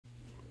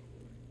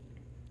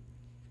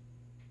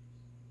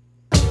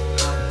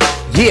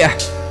Yeah,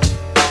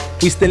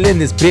 we still in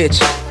this bitch.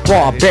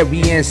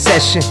 Barbarian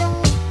session.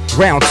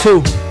 Round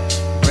 2.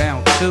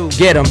 Round 2.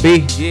 Get 'em,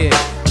 B.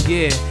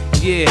 Yeah.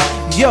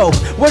 Yo,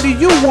 what do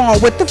you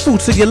want with the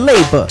fruits of your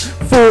labor?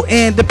 Full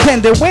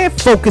independent, where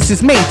focus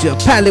is major.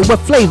 Palette with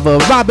flavor,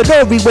 Robert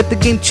Ory with the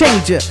game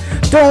changer.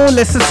 Don't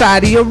let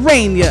society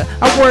arraign ya.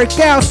 I work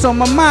out so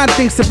my mind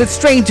thinks a bit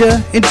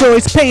stranger.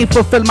 Enjoys pain,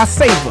 fulfill my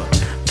savor.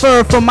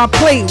 Fur from my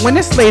plate when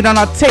it's laid on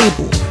our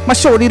table. My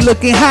shorty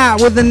looking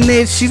hot with a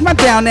niche. She's my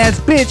down ass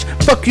bitch.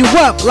 Fuck you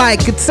up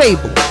like a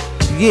table.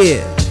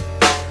 Yeah.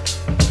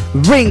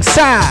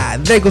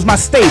 Ringside, there goes my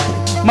stable.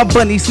 My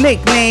bunny's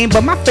nickname,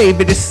 but my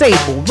favorite is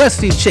Sable.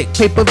 Wrestling chick,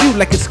 pay-per-view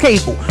like it's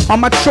cable. On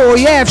my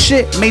Troy Ave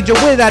shit, major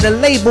without a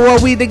label. Are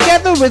we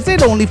together? Is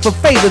it only for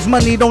favors?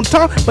 Money don't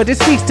talk, but it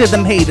speaks to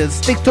them haters.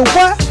 Stick to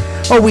what?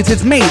 Always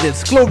it's made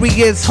us.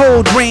 Glorious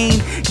hold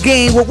reign.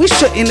 Gain what we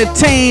shouldn't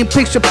attain.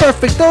 Picture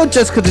perfect though,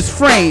 just cause it's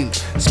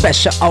framed.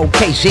 Special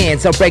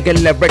occasions, a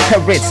regular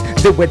recurrence.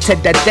 Do it to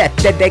the death,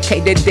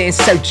 dedicated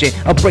insurgent.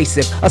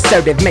 Abrasive,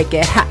 assertive, make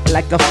it hot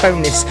like a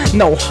furnace.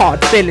 No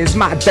hard feelings,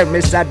 my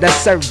dermis at the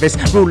service.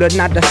 Ruler,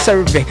 not a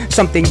servant,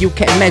 something you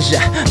can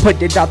measure.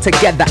 Put it all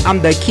together,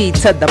 I'm the key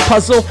to the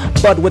puzzle.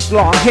 But with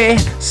long hair,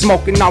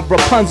 smoking on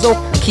Rapunzel.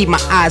 Keep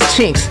my eyes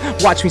chinks,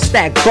 watch me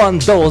stack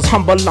bundles.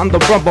 Humble on the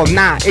rumble,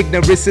 nah,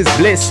 ignorance is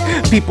bliss.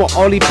 People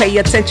only pay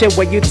attention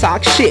when you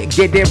talk shit.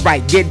 Get it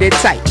right, get it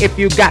tight. If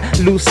you got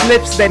loose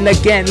lips, then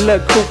again,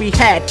 look who we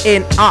had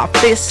in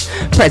office.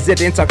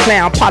 Presidents are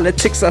clown,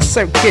 politics are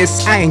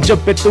circus. I ain't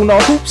jumping through no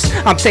hoops,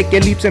 I'm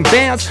taking leaps and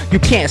bounds. You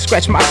can't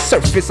scratch my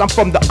surface, I'm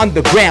from the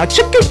underground.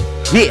 Chicken,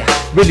 yeah,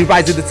 really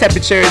rising the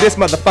temperature of this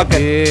motherfucker.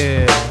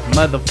 Yeah,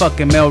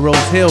 motherfucking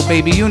Melrosexhill,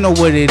 baby, you know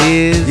what it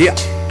is. Yeah.